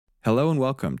Hello and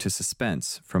welcome to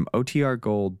Suspense from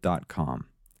OTRGold.com.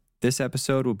 This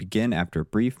episode will begin after a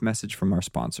brief message from our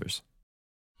sponsors.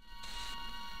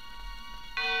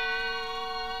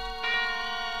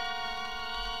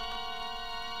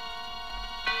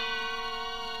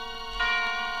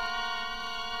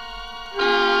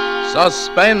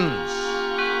 Suspense.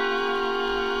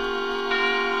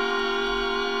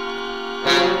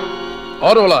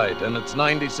 Autolite and its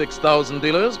 96,000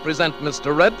 dealers present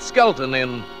Mr. Red Skelton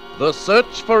in The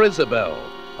Search for Isabel,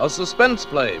 a suspense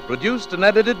play produced and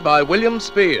edited by William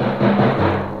Spear.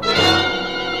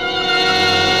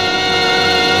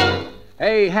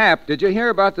 Hey, Hap, did you hear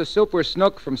about the super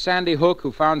snook from Sandy Hook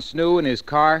who found Snoo in his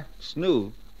car?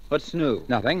 Snoo? What's Snoo?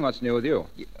 Nothing. What's new with you?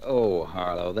 Oh,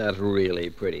 Harlow, that's really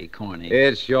pretty corny.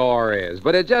 It sure is,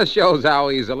 but it just shows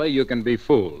how easily you can be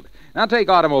fooled. Now, take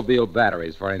automobile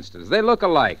batteries, for instance. They look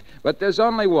alike, but there's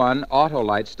only one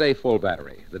Autolite Stay Full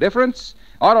battery. The difference?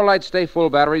 Autolite Stay Full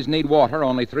batteries need water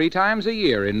only 3 times a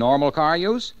year in normal car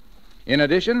use. In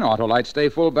addition, Autolite Stay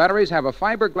Full batteries have a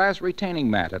fiberglass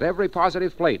retaining mat at every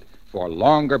positive plate for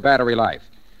longer battery life.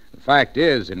 The fact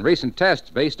is, in recent tests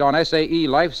based on SAE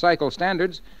life cycle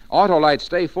standards, Autolite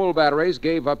Stay Full batteries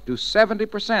gave up to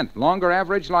 70% longer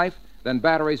average life than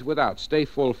batteries without Stay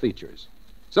Full features.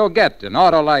 So get an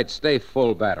Autolite Stay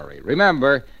Full battery.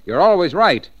 Remember, you're always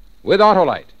right with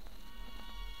Autolite.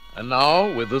 And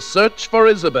now, with The Search for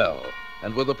Isabel,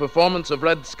 and with the performance of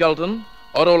Red Skelton,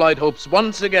 Autolite hopes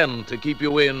once again to keep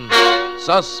you in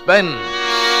suspense.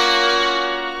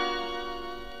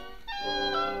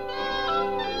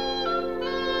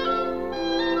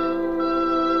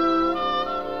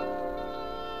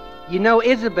 You know,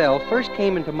 Isabel first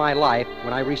came into my life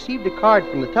when I received a card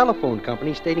from the telephone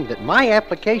company stating that my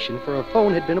application for a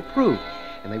phone had been approved,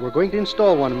 and they were going to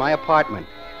install one in my apartment.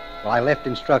 Well, I left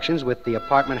instructions with the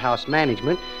apartment house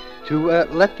management to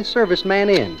let the serviceman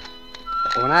in.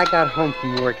 When I got home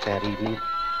from work that evening,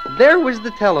 there was the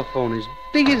telephone as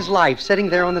big as life sitting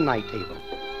there on the night table.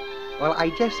 Well, I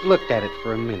just looked at it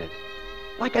for a minute,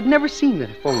 like I'd never seen the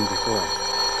phone before.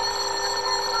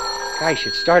 Gosh,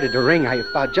 it started to ring. I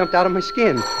about jumped out of my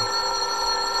skin.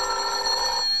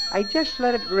 I just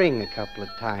let it ring a couple of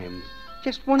times.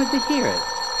 Just wanted to hear it.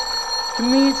 To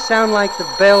me, it sounded like the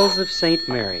bells of St.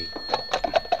 Mary.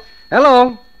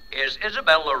 Hello? Is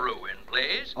Isabel LaRue in,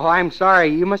 please? Oh, I'm sorry.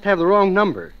 You must have the wrong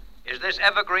number. Is this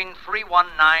Evergreen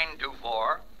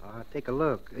 31924? Take a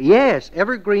look. Yes,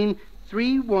 Evergreen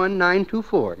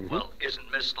 31924. Well,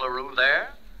 isn't Miss LaRue there?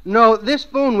 No, this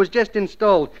phone was just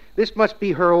installed. This must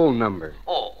be her old number.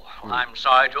 Oh, I'm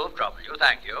sorry to have troubled you.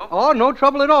 Thank you. Oh, no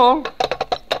trouble at all.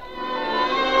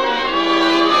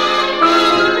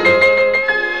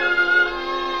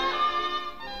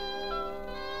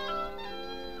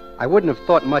 I wouldn't have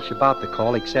thought much about the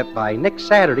call, except by next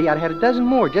Saturday I'd had a dozen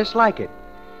more just like it.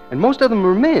 And most of them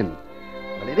were men.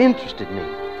 But it interested me.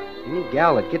 Any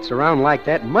gal that gets around like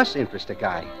that must interest a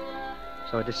guy.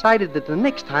 So I decided that the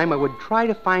next time I would try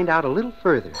to find out a little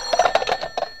further.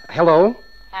 Hello?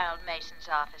 Harold Mason's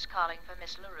office calling for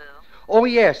Miss LaRue. Oh,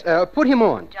 yes. Put him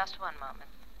on. Just one moment.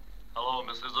 Hello,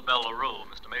 Miss Isabel LaRue.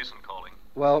 Mr. Mason calling.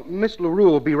 Well, Miss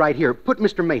LaRue will be right here. Put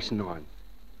Mr. Mason on.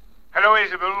 Hello,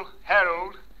 Isabel.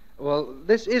 Harold. Well,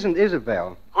 this isn't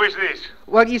Isabel. Who is this?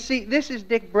 Well, you see, this is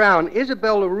Dick Brown.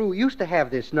 Isabel LaRue used to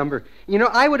have this number. You know,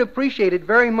 I would appreciate it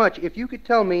very much if you could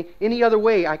tell me any other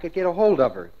way I could get a hold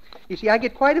of her. You see, I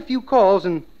get quite a few calls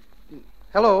and...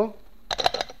 Hello?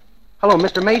 Hello,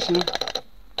 Mr. Mason?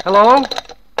 Hello?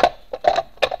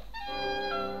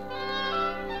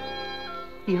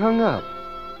 He hung up.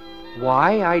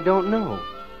 Why, I don't know.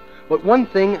 But one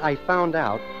thing I found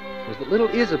out was that little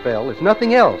Isabel, if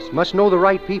nothing else, must know the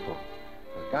right people.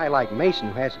 A guy like Mason,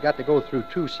 who has got to go through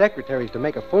 2 secretaries to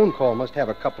make a phone call, must have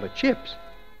a couple of chips.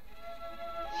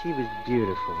 She was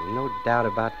beautiful, no doubt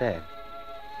about that.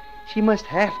 She must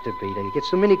have to be to get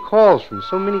so many calls from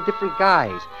so many different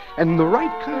guys, and the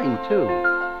right kind, too.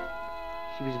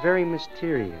 She was very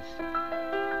mysterious.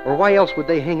 Or why else would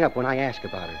they hang up when I ask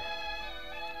about her?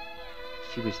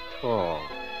 She was tall,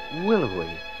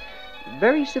 willowy,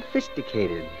 very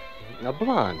sophisticated. A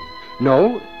blonde.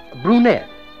 No, a brunette.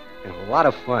 And a lot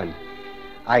of fun.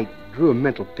 I drew a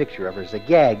mental picture of her as a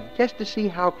gag just to see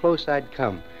how close I'd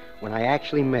come when I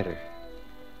actually met her.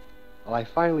 Well, I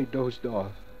finally dozed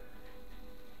off.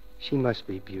 She must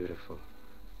be beautiful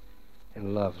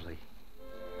and lovely.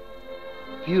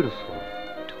 Beautiful,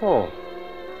 tall.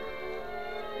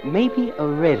 Maybe a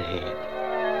redhead.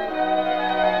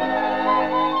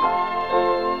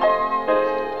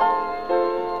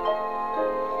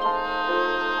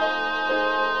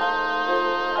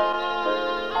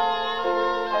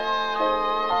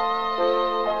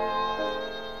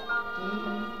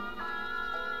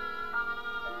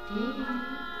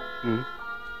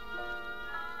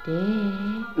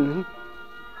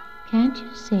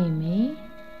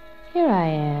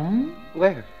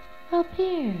 Up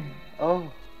here.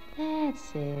 Oh.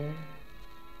 That's it.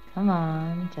 Come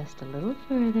on, just a little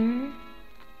further.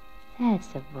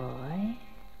 That's a boy.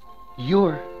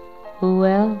 You're Who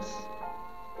else?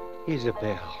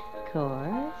 Isabel. Of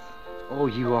course. Oh,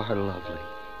 you are lovely.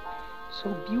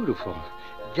 So beautiful.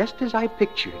 Just as I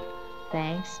pictured.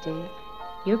 Thanks, Dick.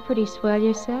 You're pretty swell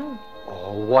yourself.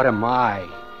 Oh, what am I?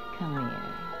 Come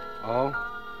here. Oh?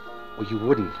 Well, you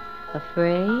wouldn't.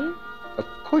 Afraid? Of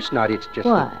course not. It's just...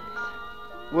 What?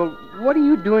 Well, what are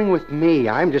you doing with me?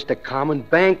 I'm just a common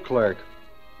bank clerk.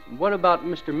 What about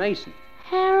Mr. Mason?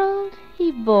 Harold,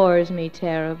 he bores me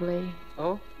terribly.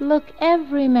 Oh? Look,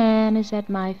 every man is at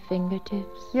my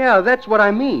fingertips. Yeah, that's what I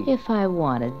mean. If I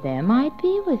wanted them, I'd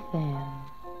be with them.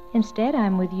 Instead,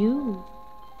 I'm with you.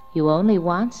 You only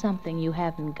want something you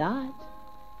haven't got.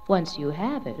 Once you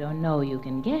have it or know you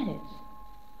can get it,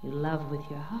 you love with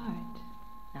your heart,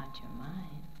 not your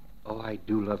mind. Oh, I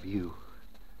do love you.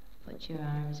 Put your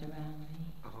arms around me.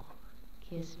 Oh.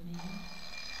 Kiss me.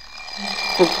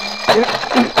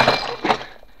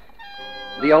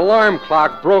 The alarm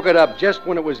clock broke it up just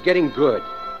when it was getting good.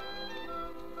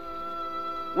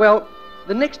 Well,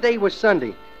 the next day was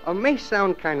Sunday. It may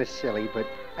sound kind of silly, but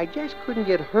I just couldn't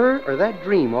get her or that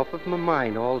dream off of my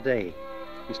mind all day.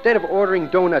 Instead of ordering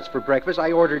donuts for breakfast,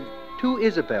 I ordered 2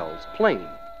 Isabels, plain.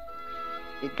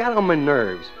 It got on my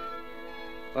nerves.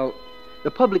 Well, the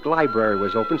public library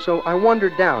was open, so I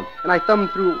wandered down, and I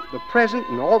thumbed through the present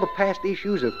and all the past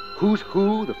issues of Who's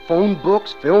Who, the phone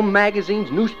books, film magazines,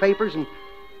 newspapers, and,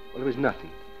 well, there was nothing.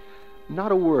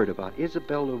 Not a word about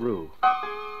Isabel LaRue.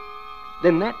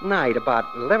 Then that night, about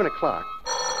 11 o'clock...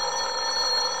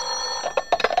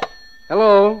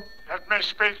 Hello? Let me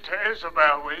speak to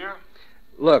Isabel, will you?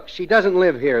 Look, she doesn't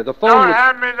live here. The phone... Don't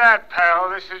hand me that, pal.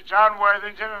 This is John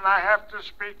Worthington, and I have to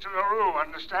speak to LaRue,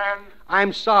 understand?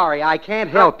 I'm sorry, I can't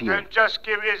help you. Then just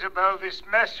give Isabel this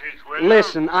message, will you?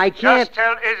 Listen, I can't... Just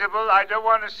tell Isabel I don't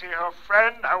want to see her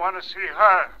friend, I want to see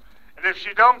her. And if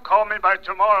she don't call me by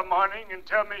tomorrow morning and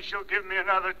tell me she'll give me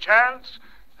another chance,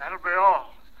 that'll be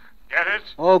all. Get it?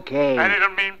 Okay. And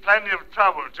it'll mean plenty of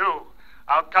trouble, too.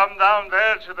 I'll come down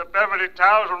there to the Beverly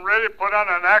Towers and really put on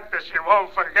an act that she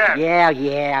won't forget. Yeah.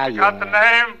 Got the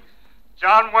name?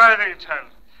 John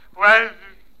Worthington.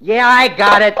 Yeah, I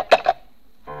got it.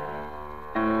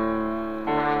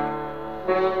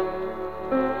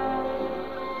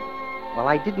 Well,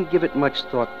 I didn't give it much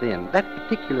thought then. That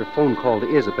particular phone call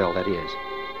to Isabel, that is.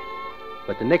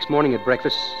 But the next morning at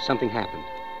breakfast, something happened.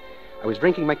 I was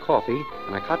drinking my coffee,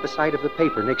 and I caught the sight of the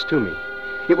paper next to me.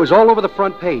 It was all over the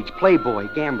front page.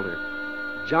 Playboy, gambler.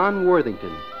 John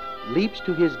Worthington leaps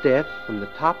to his death from the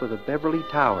top of the Beverly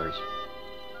Towers.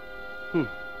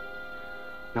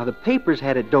 Now, the papers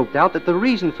had it doped out that the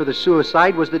reason for the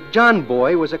suicide was that John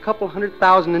Boy was a couple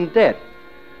 $100,000 in debt.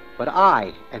 But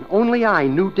I, and only I,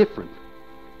 knew different.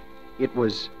 It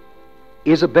was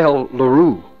Isabel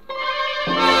LaRue.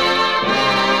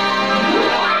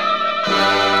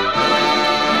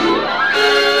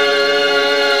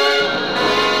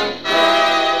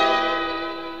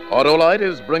 Autolite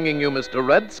is bringing you Mr.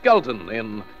 Red Skelton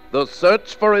in The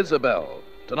Search for Isabel.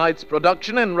 Tonight's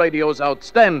production in radio's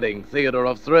outstanding theater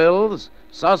of thrills,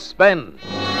 Suspense.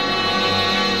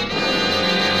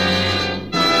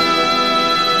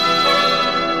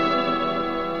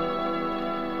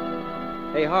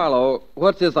 Hey, Harlow,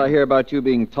 what's this I hear about you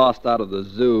being tossed out of the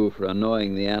zoo for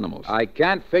annoying the animals? I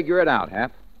can't figure it out,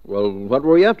 Hap. Well, what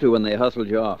were you up to when they hustled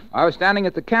you off? I was standing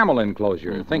at the camel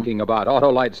enclosure, thinking about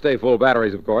Autolite Stay Full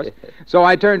batteries, of course. So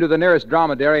I turned to the nearest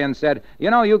dromedary and said,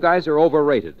 you guys are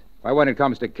overrated. Why, when it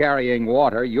comes to carrying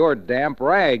water, you're damp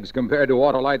rags compared to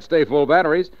Autolite Stay Full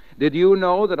batteries. Did you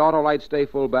know that Autolite Stay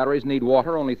Full batteries need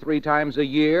water only 3 times a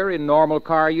year in normal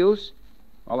car use?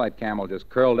 Well, that camel just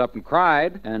curled up and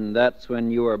cried. And that's when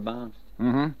you were bounced?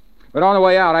 But on the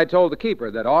way out, I told the keeper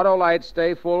that Autolite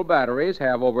Stay Full batteries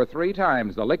have over 3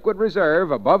 times the liquid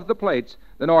reserve above the plates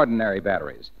than ordinary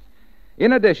batteries.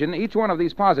 In addition, each one of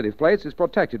these positive plates is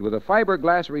protected with a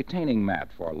fiberglass retaining mat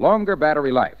for longer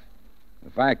battery life.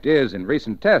 The fact is, in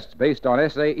recent tests based on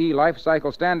SAE life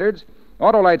cycle standards,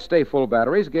 Autolite Stay Full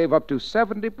batteries gave up to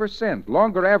 70%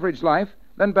 longer average life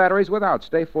than batteries without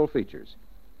Stay Full features.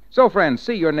 So, friends,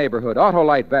 see your neighborhood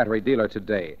Autolite battery dealer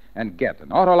today and get an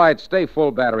Autolite Stay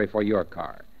Full battery for your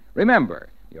car. Remember,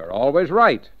 you're always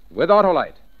right with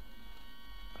Autolite.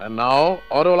 And now,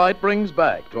 Autolite brings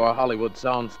back to our Hollywood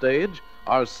soundstage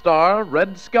our star,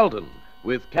 Red Skelton,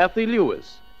 with Kathy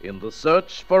Lewis in The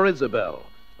Search for Isabel,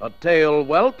 a tale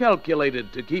well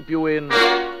calculated to keep you in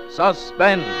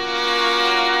suspense.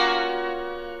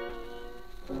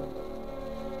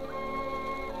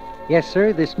 Yes,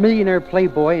 sir, this millionaire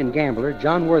playboy and gambler,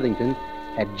 John Worthington,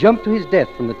 had jumped to his death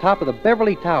from the top of the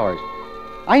Beverly Towers.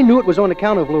 I knew it was on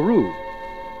account of LaRue.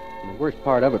 And the worst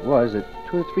part of it was that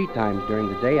 2 or 3 times during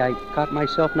the day I caught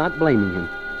myself not blaming him.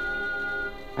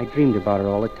 I dreamed about her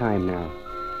all the time now.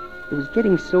 It was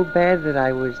getting so bad that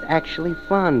I was actually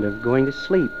fond of going to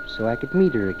sleep so I could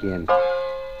meet her again.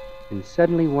 And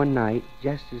suddenly one night,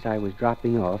 just as I was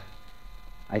dropping off,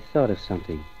 I thought of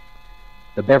something.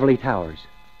 The Beverly Towers.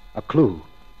 A clue.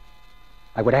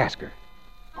 I would ask her.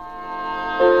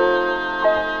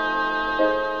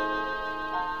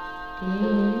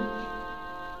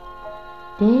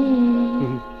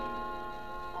 Dick.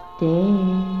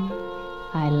 Dick.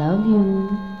 I love you.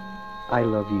 I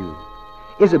love you.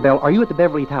 Isabel, are you at the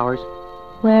Beverly Towers?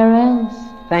 Where else?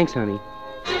 Thanks, honey.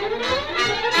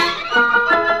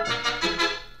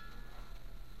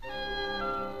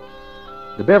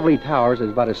 The Beverly Towers is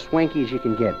about as swanky as you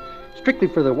can get. Strictly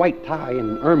for the white tie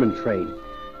and ermine trade.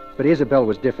 But Isabel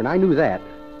was different. I knew that.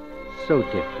 So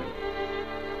different.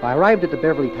 I arrived at the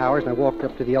Beverly Towers and I walked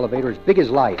up to the elevator as big as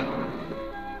life.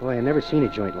 Boy, I'd never seen a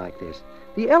joint like this.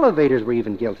 The elevators were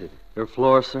even gilded. Your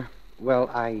floor, sir? Well,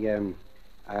 I'm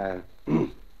from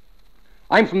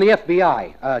the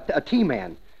FBI, a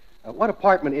T-man. What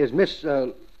apartment is Miss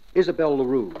Isabel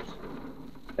LaRue's?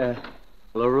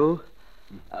 LaRue?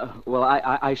 Well,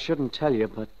 I shouldn't tell you,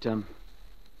 but,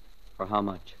 for how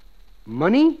much?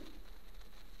 Money?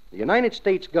 The United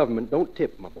States government don't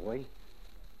tip, my boy.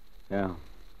 Yeah.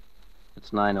 It's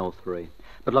 9:03.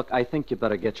 But look, I think you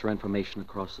better get your information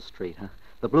across the street, huh?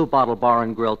 The Blue Bottle Bar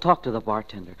and Grill. Talk to the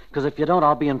bartender, because if you don't,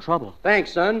 I'll be in trouble.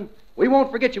 Thanks, son. We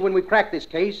won't forget you when we crack this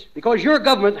case, because your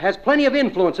government has plenty of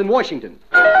influence in Washington.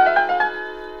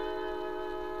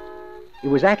 It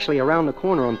was actually around the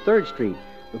corner on 3rd Street,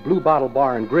 the Blue Bottle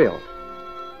Bar and Grill.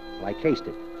 Well, I cased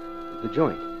it. The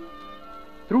joint.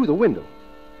 Through the window.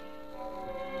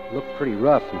 It looked pretty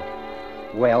rough. And,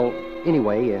 well,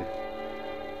 anyway,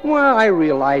 I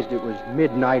realized it was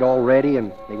midnight already,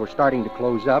 and they were starting to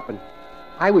close up, and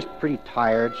I was pretty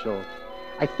tired, so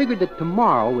I figured that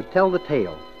tomorrow would tell the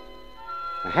tale.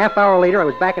 A half hour later, I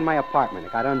was back in my apartment. I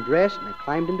got undressed, and I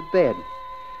climbed into bed.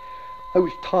 I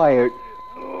was tired.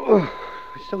 I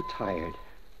was so tired.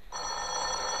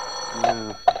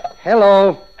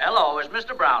 Hello. Hello, is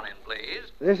Mr. Brown in, please?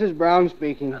 This is Brown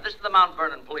speaking. This is the Mount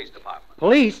Vernon Police Department.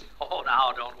 Police? Oh,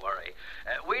 now, don't worry.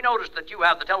 We noticed that you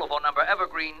have the telephone number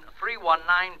Evergreen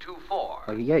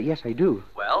 31924. Yes, I do.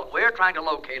 Well, we're trying to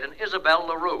locate an Isabel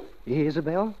LaRue.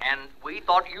 Isabel? And we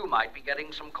thought you might be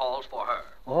getting some calls for her.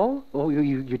 Oh,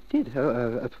 you did.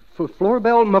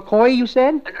 Florbell McCoy, you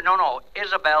said? No,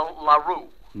 Isabel LaRue.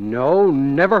 No,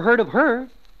 never heard of her.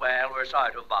 Well, we're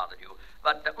sorry to have bothered you.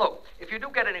 But, look, if you do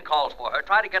get any calls for her,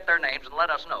 try to get their names and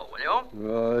let us know, will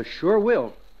you? Sure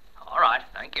will. All right,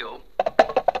 thank you.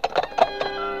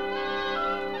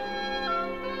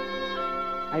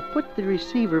 I put the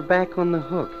receiver back on the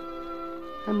hook.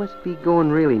 I must be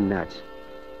going really nuts.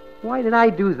 Why did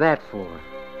I do that for?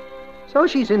 So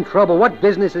she's in trouble. What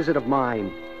business is it of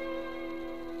mine?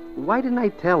 Why didn't I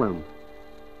tell him?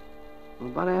 Well,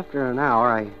 about after an hour,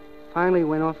 I finally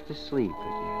went off to sleep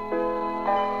again.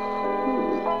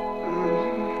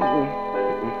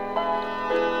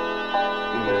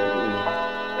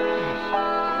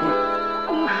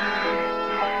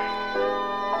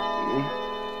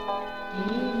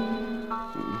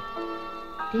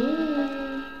 Dick.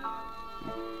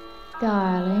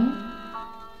 Darling,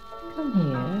 come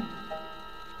here.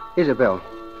 Isabel,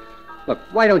 look,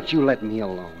 why don't you let me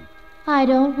alone? I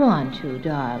don't want to,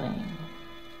 darling.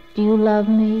 Do you love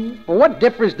me? Well, what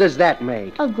difference does that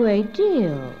make? A great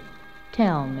deal.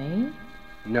 Tell me.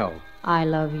 No. I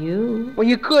love you. Well,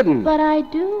 you couldn't. But I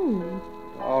do.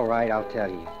 All right, I'll tell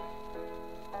you.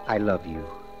 I love you.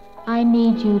 I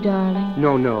need you, darling.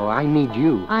 No, I need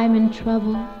you. I'm in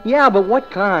trouble. Yeah, but what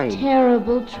kind?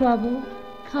 Terrible trouble.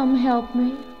 Come help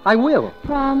me. I will.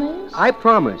 Promise? I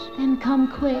promise. Then come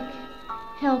quick.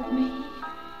 Help me.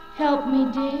 Help me,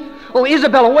 dear. Oh,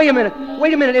 Isabella, wait a minute.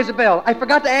 Wait a minute, Isabel. I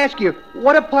forgot to ask you.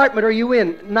 What apartment are you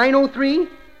in? 903?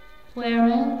 Where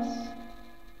else?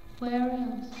 Where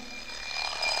else?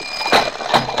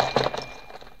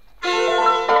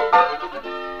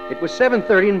 It was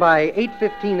 7:30, and by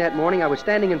 8:15 that morning, I was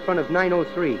standing in front of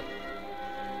 903.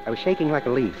 I was shaking like a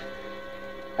leaf.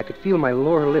 I could feel my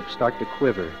lower lip start to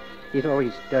quiver. It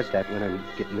always does that when I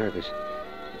get nervous.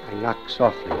 I knocked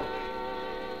softly.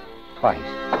 Twice.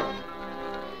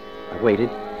 I waited.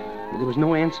 There was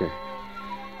no answer.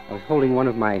 I was holding one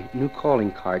of my new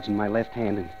calling cards in my left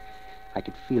hand, and I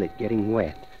could feel it getting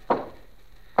wet.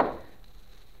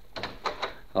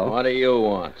 Oh? What do you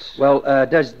want? Well,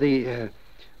 does the...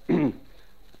 I'm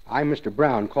Mr.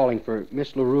 Brown, calling for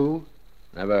Miss LaRue.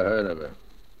 Never heard of her.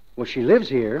 Well, she lives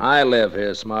here. I live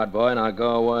here, smart boy. Now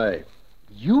go away.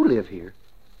 You live here?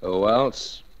 Who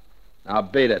else? Now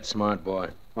beat it, smart boy.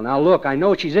 Well, now, look, I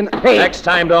know she's in... Hey! Next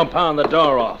time, don't pound the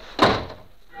door off.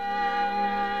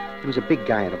 He was a big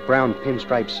guy in a brown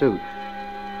pinstripe suit.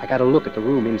 I got a look at the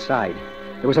room inside.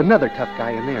 There was another tough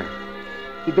guy in there.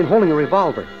 He'd been holding a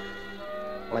revolver.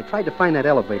 Well, I tried to find that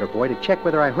elevator boy to check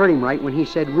whether I heard him right when he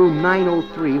said room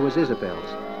 903 was Isabel's.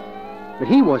 But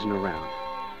he wasn't around.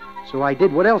 So I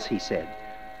did what else he said.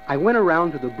 I went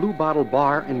around to the Blue Bottle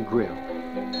Bar and Grill.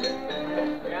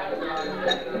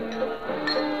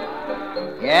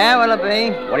 Yeah, what'll it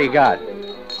be? What do you got?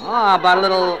 Oh, about a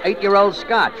little 8-year-old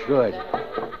scotch. Good.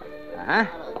 Uh-huh.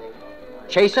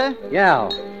 Chaser? Yeah,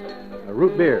 a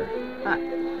root beer. Huh.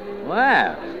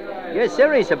 Wow. You're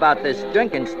serious about this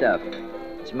drinking stuff.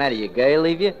 What's the matter, you gay,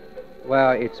 leave you?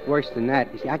 Well, it's worse than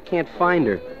that. You see, I can't find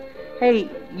her. Hey,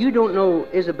 you don't know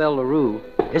Isabel LaRue.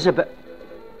 Isabel?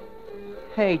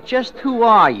 Hey, just who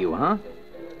are you, huh?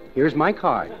 Here's my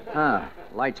card.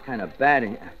 Light's kind of bad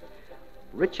in here.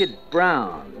 Richard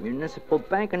Brown, Municipal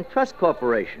Bank and Trust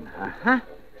Corporation. Uh-huh.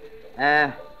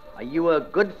 Are you a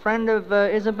good friend of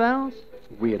Isabel's?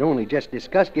 We had only just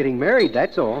discussed getting married,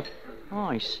 that's all. Oh,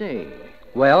 I see.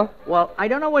 Well? Well, I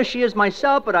don't know where she is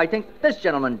myself, but I think this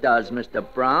gentleman does, Mr.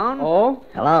 Brown. Oh?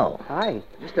 Hello. Hi.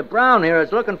 Mr. Brown here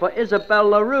is looking for Isabel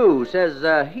LaRue. Says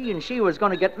he and she was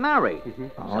going to get married. Mm-hmm.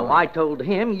 So I told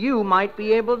him you might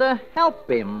be able to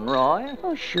help him, Roy.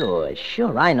 Oh, sure.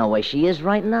 I know where she is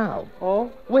right now.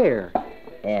 Oh? Where?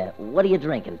 What are you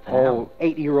drinking, pal? Oh,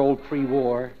 80-year-old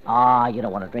pre-war. Ah, you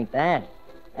don't want to drink that.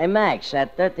 Hey, Max,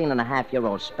 that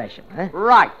 13-and-a-half-year-old special, huh?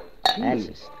 Right. That's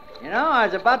just... You know, I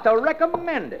was about to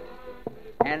recommend it.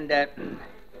 And,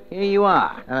 here you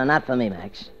are. Not for me,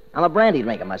 Max. I'm a brandy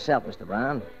drinker myself, Mr.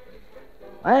 Brown.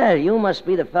 Well, you must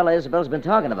be the fella Isabel's been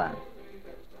talking about.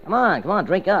 Come on,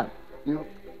 drink up.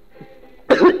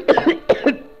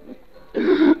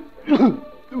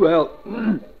 Well,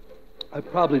 I'm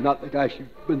probably not the guy she's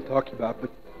been talking about,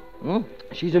 but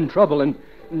she's in trouble, and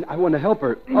I want to help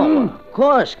her. Oh, of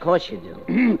course you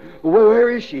do. Where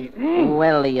is she?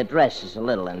 Well, the address is a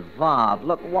little involved.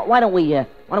 Look, why don't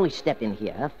we step in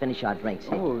here, huh? Finish our drinks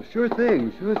here. Oh, sure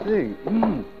thing. That's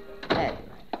right.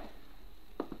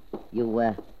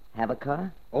 You, have a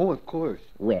car? Oh, of course.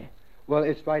 Where? Well,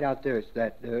 it's right out there. It's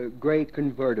that gray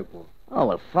convertible. Oh,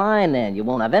 well, fine then. You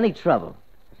won't have any trouble.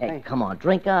 Hey, Thanks. come on,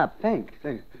 drink up. Thanks.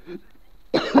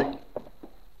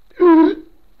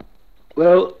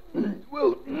 Well,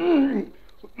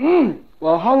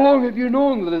 how long have you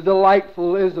known the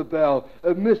delightful Isabel,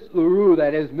 Miss LaRue,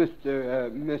 that is,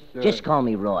 Mr. Just call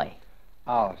me Roy.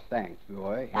 Oh, thanks,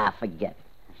 Roy. Forget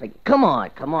it. Come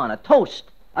on, a toast.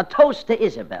 A toast to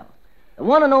Isabel. The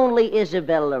one and only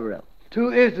Isabel LaRue.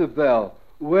 To Isabel,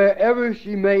 wherever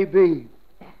she may be.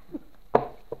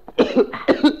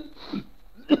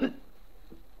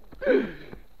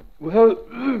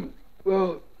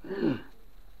 Well,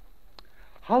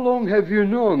 how long have you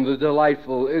known the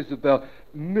delightful Isabel,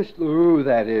 Miss LaRue,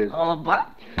 that is? Oh, but...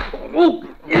 Oh,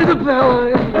 Isabel! Oh,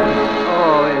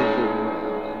 Isabel.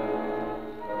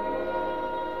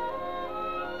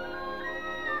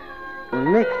 Well,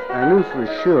 Nick, I knew for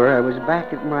sure I was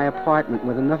back at my apartment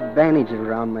with enough bandages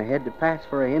around my head to pass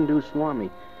for a Hindu Swami,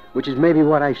 which is maybe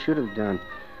what I should have done.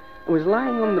 I was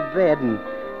lying on the bed, and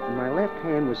in my left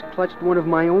hand was clutched one of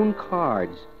my own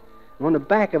cards. And on the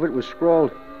back of it was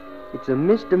scrawled, "It's a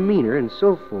misdemeanor and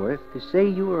so forth to say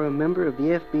you are a member of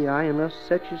the FBI unless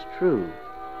such is true.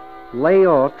 Lay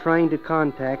off trying to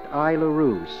contact I.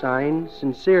 LaRue. Signed,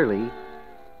 sincerely,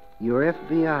 your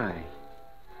FBI."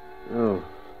 Oh,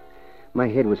 my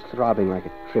head was throbbing like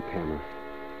a trip hammer.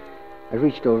 I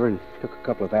reached over and took a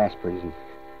couple of aspirins, and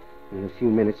in a few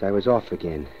minutes I was off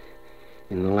again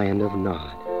in the land of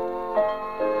Nod.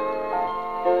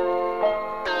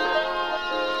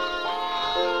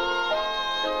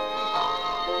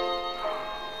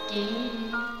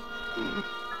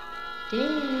 Dear,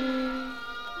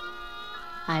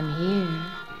 I'm here.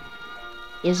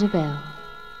 Isabel.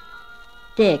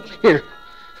 Dick. Here,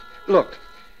 look.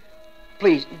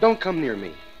 Please, don't come near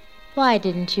me. Why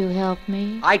didn't you help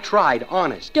me? I tried,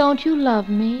 honest. Don't you love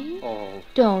me? Oh,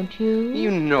 Don't you? you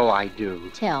know I do.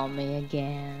 Tell me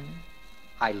again.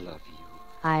 I love you.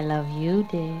 I love you,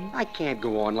 Dick. I can't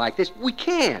go on like this. We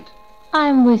can't.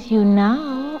 I'm with you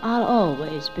now. I'll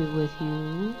always be with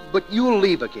you. But you'll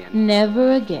leave again.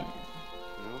 Never again.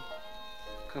 No?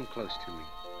 Come close to me.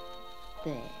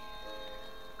 There.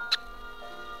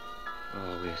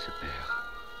 Oh, Isabel.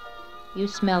 You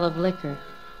smell of liquor.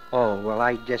 Oh, well,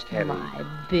 I just had My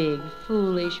big,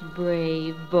 foolish,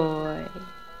 brave boy.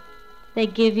 They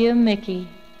give you a Mickey.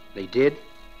 They did?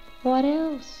 What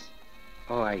else?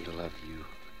 Oh, I love you.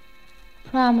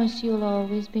 Promise you'll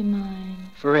always be mine.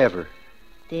 Forever.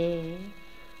 Dick,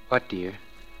 What, dear?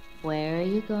 where are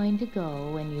you going to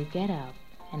go when you get up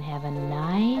and have a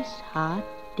nice hot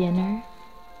dinner?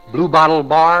 Blue Bottle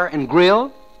Bar and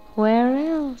Grill? Where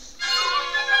else?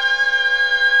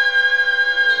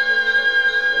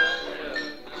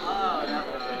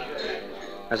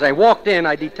 As I walked in,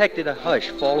 I detected a hush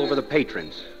fall over the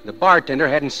patrons. The bartender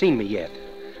hadn't seen me yet.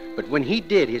 But when he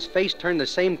did, his face turned the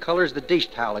same color as the dish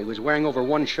towel he was wearing over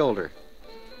one shoulder.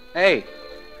 Hey,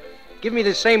 give me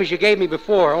the same as you gave me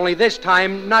before, only this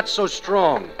time not so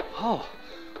strong. Oh,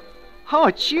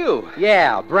 it's you.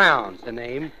 Yeah, Brown's the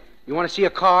name. You want to see a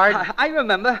card? I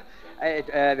remember.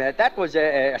 That was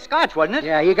a scotch, wasn't it?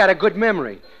 Yeah, you got a good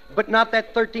memory. But not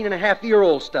that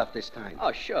 13-and-a-half-year-old stuff this time.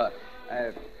 Oh, sure.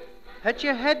 Hurt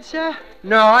your head, sir?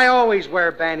 No, I always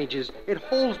wear bandages. It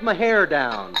holds my hair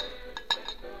down.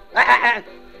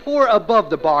 Pour above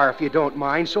the bar if you don't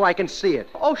mind, so I can see it.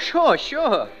 Oh, sure.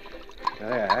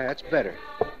 Yeah, that's better.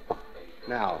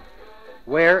 Now,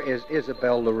 where is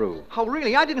Isabel LaRue? Oh,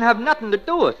 really? I didn't have nothing to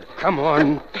do with it. Come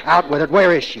on, out with it.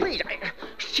 Where is she? Please,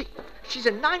 she's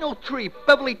in 903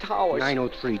 Beverly Towers.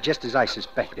 903, just as I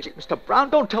suspected. Mr. Brown,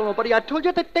 don't tell nobody. I told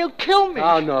you that they'll kill me.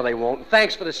 Oh, no, they won't.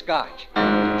 Thanks for the scotch.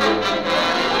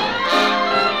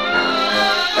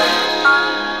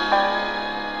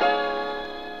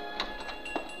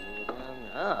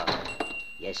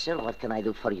 Yes, sir. What can I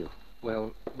do for you?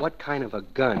 Well, what kind of a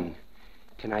gun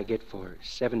can I get for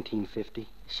 $17.50?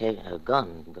 Say, a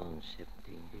gun, 17.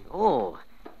 Oh,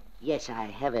 yes, I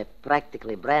have a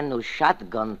practically brand new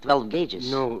shotgun, 12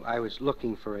 gauges. No, I was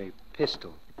looking for a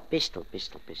pistol. Pistol.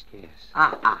 Yes.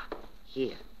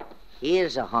 Here.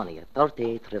 Here's a honey, a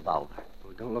 38 revolver.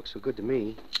 Well, don't look so good to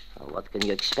me. Well, what can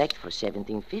you expect for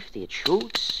 $17.50? It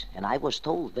shoots, and I was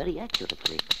told very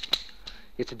accurately.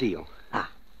 It's a deal.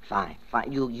 Fine.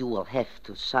 You will have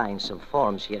to sign some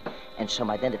forms here and some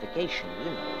identification,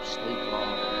 state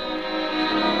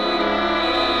law.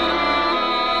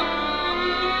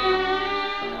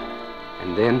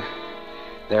 And then,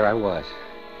 there I was,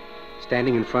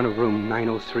 standing in front of room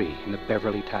 903 in the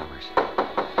Beverly Towers.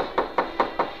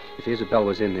 If Isabel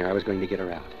was in there, I was going to get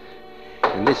her out.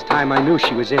 And this time I knew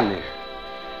she was in there.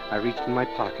 I reached in my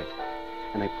pocket,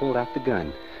 and I pulled out the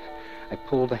gun. I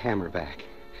pulled the hammer back.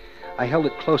 I held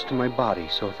it close to my body,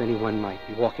 so if anyone might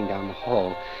be walking down the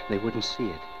hall, they wouldn't see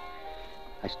it.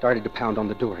 I started to pound on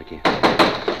the door again.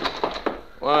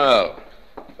 Well,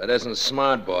 if it isn't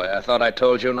Smart Boy, I thought I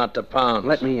told you not to pound.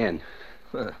 Let me in.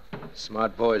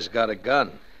 Smart Boy's got a gun.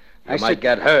 You I might said-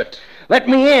 get hurt. Let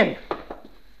me in!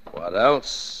 What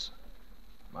else?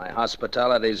 My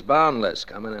hospitality's boundless.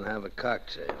 Come in and have a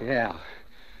cocktail. Yeah.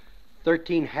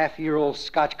 13-half-year-old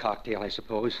Scotch cocktail, I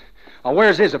suppose. Oh,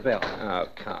 where's Isabel? Oh,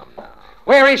 come now.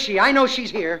 Where is she? I know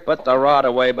she's here. Put the rod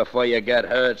away before you get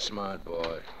hurt, Smart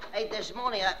Boy. Hey, this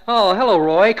morning Oh, hello,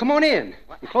 Roy. Come on in.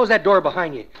 And close that door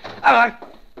behind you.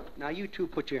 Now, you two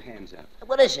put your hands up.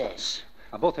 What is this?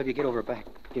 Now, both of you get over back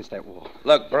against that wall.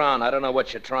 Look, Brown, I don't know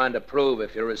what you're trying to prove.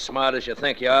 If you're as smart as you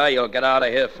think you are, you'll get out of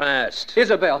here fast.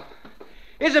 Isabel,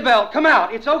 come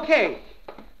out. It's okay.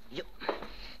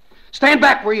 Stand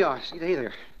back where you are. See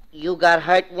there. You got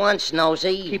hurt once,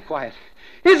 Nosy. Keep quiet.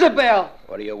 Isabel!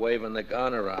 What are you waving the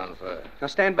gun around for? Now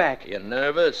stand back. You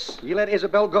nervous? You let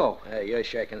Isabel go. Hey, you're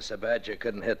shaking so bad you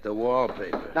couldn't hit the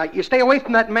wallpaper. Now, you stay away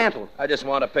from that mantle. I just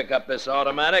want to pick up this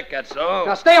automatic, that's all.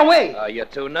 Now, stay away. You're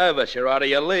too nervous. You're out of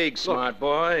your league, Smart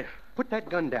Boy. Put that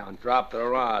gun down. Drop the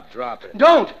rod. Drop it.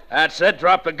 Don't! That's it.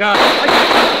 Drop the gun.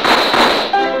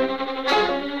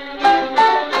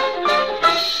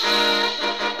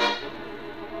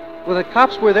 Well, the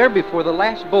cops were there before the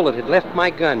last bullet had left my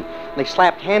gun. They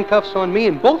slapped handcuffs on me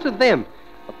and both of them.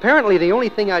 Apparently, the only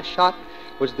thing I'd shot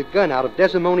was the gun out of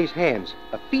Desimoni's hands,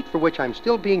 a feat for which I'm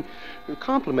still being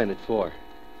complimented for.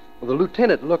 Well, the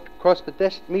lieutenant looked across the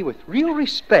desk at me with real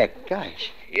respect.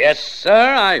 Gosh. Yes,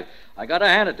 sir. I gotta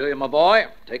hand it to you, my boy.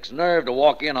 Takes nerve to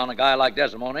walk in on a guy like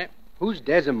Desimoni. Who's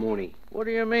Desimoni? What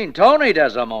do you mean? Tony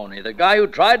Desimoni, the guy who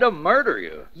tried to murder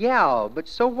you. Yeah, but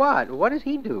so what? What does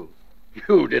he do?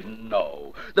 You didn't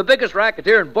know. The biggest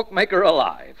racketeer and bookmaker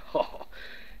alive. Oh,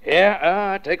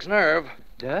 yeah, it takes nerve.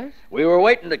 Does? We were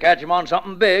waiting to catch him on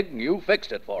something big, and you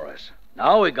fixed it for us.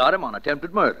 Now we got him on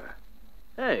attempted murder.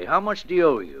 Hey, how much do he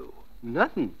owe you?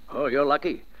 Nothing. Oh, you're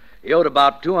lucky. He owed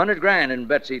about $200,000 in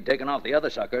bets he'd taken off the other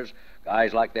suckers.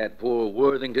 Guys like that poor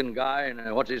Worthington guy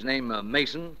and what's his name,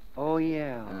 Mason. Oh,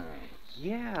 yeah.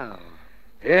 Yeah.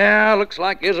 Yeah, looks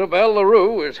like Isabel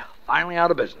LaRue is finally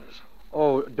out of business.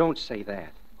 Oh, don't say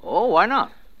that. Oh, why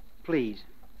not? Please.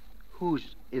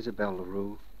 Who's Isabel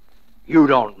LaRue? You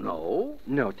don't know?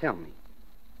 No, tell me.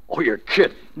 Oh, you're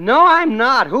kidding. No, I'm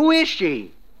not. Who is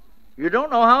she? You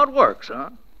don't know how it works, huh?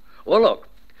 Well, look,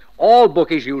 all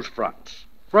bookies use fronts.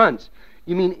 Fronts?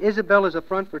 You mean Isabel is a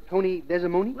front for Tony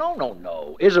Desimone?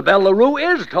 No. Isabel LaRue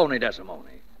is Tony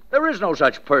Desimone. There is no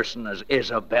such person as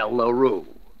Isabel LaRue.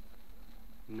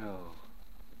 No.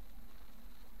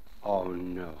 Oh,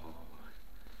 no.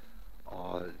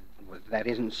 Oh, well, that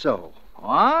isn't so.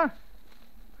 What?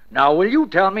 Now, will you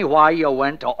tell me why you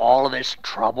went to all of this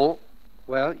trouble?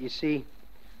 Well, you see,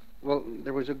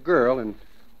 there was a girl, and,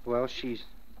 she's...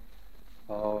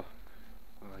 Oh,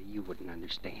 you wouldn't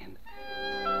understand.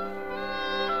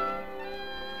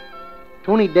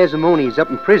 Tony Desimone is up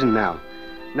in prison now.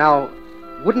 Now,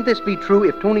 wouldn't this be true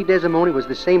if Tony Desimone was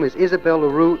the same as Isabel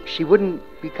LaRue? She wouldn't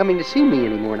be coming to see me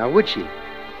anymore, now, would she?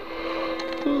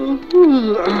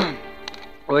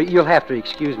 Well, you'll have to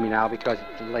excuse me now because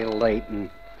it's a little late, and,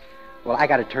 I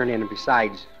got to turn in, and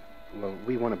besides,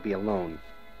 we want to be alone.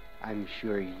 I'm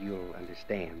sure you'll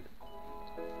understand.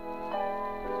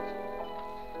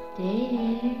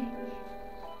 Dick.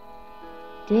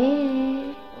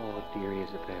 Oh, dear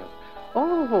Isabel.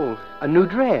 Oh, a new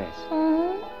dress.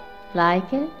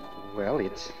 Like it? Well,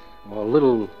 it's a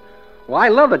little... I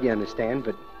love it, you understand,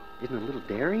 but isn't it a little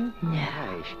daring? No.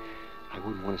 Gosh, I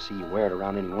wouldn't want to see you wear it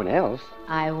around anyone else.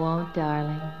 I won't,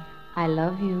 darling. I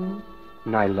love you.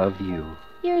 And I love you.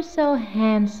 You're so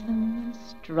handsome and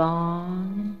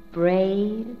strong and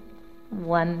brave and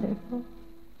wonderful.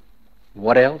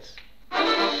 What else?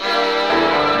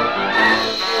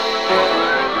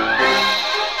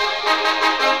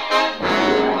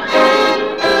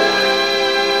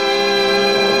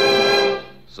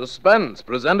 Suspense,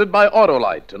 presented by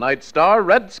Autolite. Tonight's star,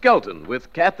 Red Skelton,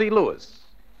 with Kathy Lewis.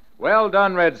 Well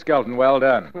done, Red Skelton, well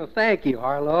done. Well, thank you,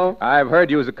 Harlow. I've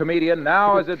heard you as a comedian,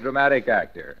 now as a dramatic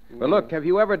actor. But look, have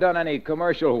you ever done any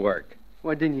commercial work?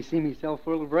 What, didn't you see me sell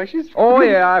full brushes? Oh,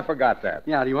 yeah, I forgot that.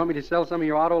 Yeah, do you want me to sell some of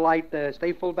your Autolite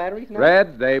Stay Full batteries now?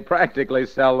 Red, they practically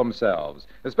sell themselves.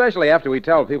 Especially after we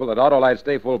tell people that Autolite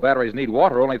Stay Full batteries need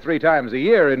water only 3 times a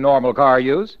year in normal car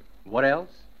use. What else?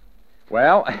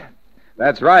 Well,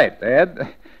 that's right,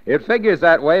 Ed. It figures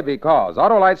that way because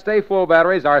Autolite Stay Full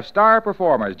batteries are star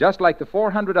performers, just like the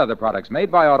 400 other products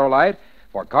made by Autolite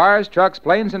for cars, trucks,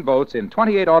 planes, and boats in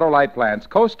 28 Autolite plants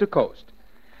coast to coast.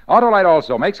 Autolite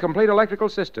also makes complete electrical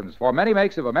systems for many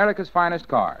makes of America's finest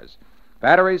cars.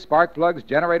 Batteries, spark plugs,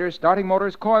 generators, starting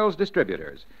motors, coils,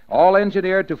 distributors, all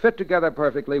engineered to fit together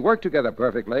perfectly, work together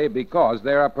perfectly, because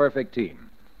they're a perfect team.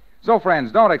 So,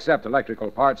 friends, don't accept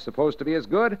electrical parts supposed to be as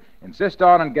good. Insist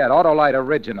on and get Autolite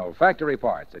original factory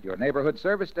parts at your neighborhood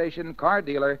service station, car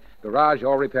dealer, garage,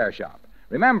 or repair shop.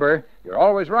 Remember, you're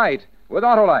always right with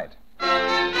Autolite.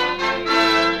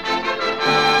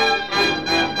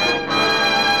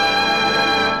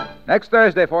 Next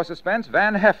Thursday for Suspense,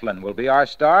 Van Heflin will be our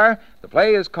star. The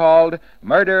play is called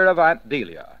Murder of Aunt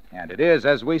Delia. And it is,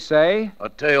 as we say... a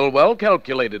tale well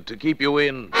calculated to keep you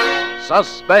in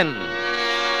suspense.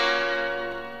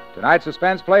 Tonight's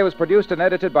Suspense play was produced and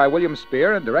edited by William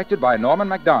Spear and directed by Norman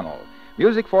MacDonald.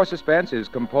 Music for Suspense is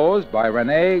composed by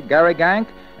Renee Garrigank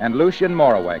and Lucien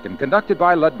Morawek and conducted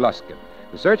by Lud Gluskin.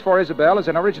 The Search for Isabel is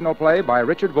an original play by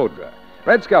Richard Vaudra.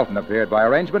 Red Skelton appeared by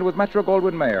arrangement with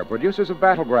Metro-Goldwyn-Mayer, producers of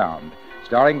Battleground,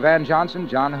 starring Van Johnson,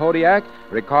 John Hodiak,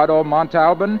 Ricardo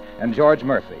Montalban, and George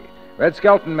Murphy. Red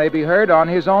Skelton may be heard on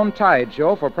his own Tide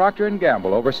show for Procter &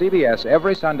 Gamble over CBS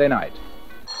every Sunday night.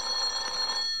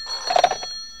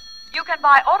 You can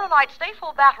buy Autolite Stay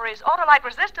Full batteries, Autolite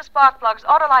resistor spark plugs,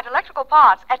 Autolite electrical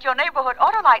parts at your neighborhood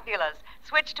Autolite dealers.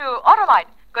 Switch to Autolite.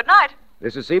 Good night.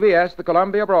 This is CBS, the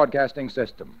Columbia Broadcasting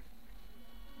System.